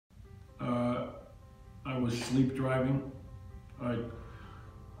was sleep driving.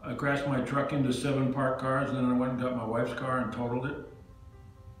 I crashed my truck into 7 parked cars, and then I went and got my wife's car and totaled it.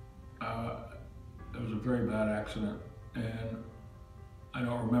 It was a very bad accident, and I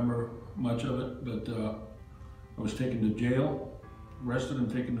don't remember much of it, but I was taken to jail, arrested and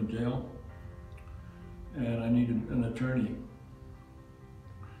taken to jail, and I needed an attorney.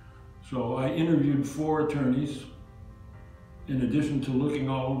 So I interviewed 4 attorneys. In addition to looking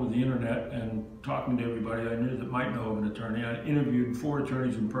all over the internet and talking to everybody I knew that might know of an attorney, I interviewed 4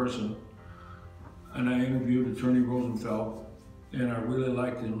 attorneys in person, and I interviewed Attorney Rosenfeld, and I really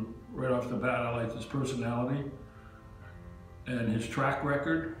liked him. Right off the bat, I liked his personality and his track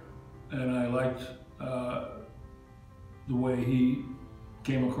record, and I liked the way he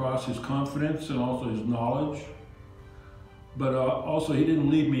came across, his confidence and also his knowledge. But also, he didn't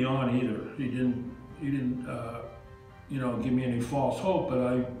lead me on either. He didn't you know, give me any false hope,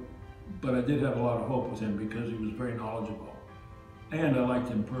 but I did have a lot of hope with him because he was very knowledgeable, and I liked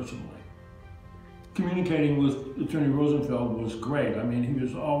him personally. Communicating with Attorney Rosenfeld was great. I mean, he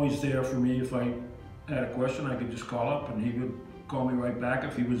was always there for me. If I had a question, I could just call up, and he would call me right back.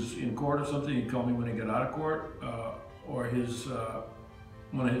 If he was in court or something, he'd call me when he got out of court, or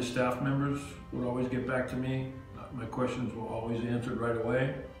one of his staff members would always get back to me. My questions were always answered right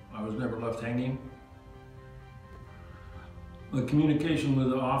away. I was never left hanging. The communication with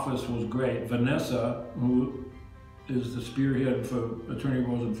the office was great. Vanessa, who is the spearhead for Attorney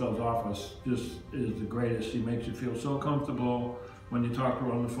Rosenfeld's office, just is the greatest. She makes you feel so comfortable when you talk to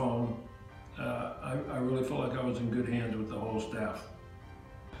her on the phone. I really felt like I was in good hands with the whole staff.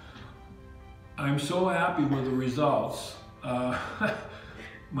 I'm so happy with the results.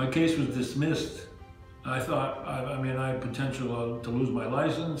 My case was dismissed. I thought, I mean, I had potential to lose my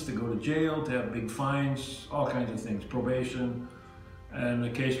license, to go to jail, to have big fines, all kinds of things, probation, and the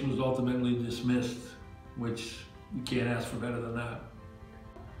case was ultimately dismissed, which you can't ask for better than that.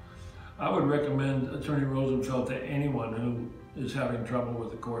 I would recommend Attorney Rosenfeld to anyone who is having trouble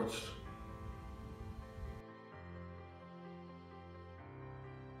with the courts.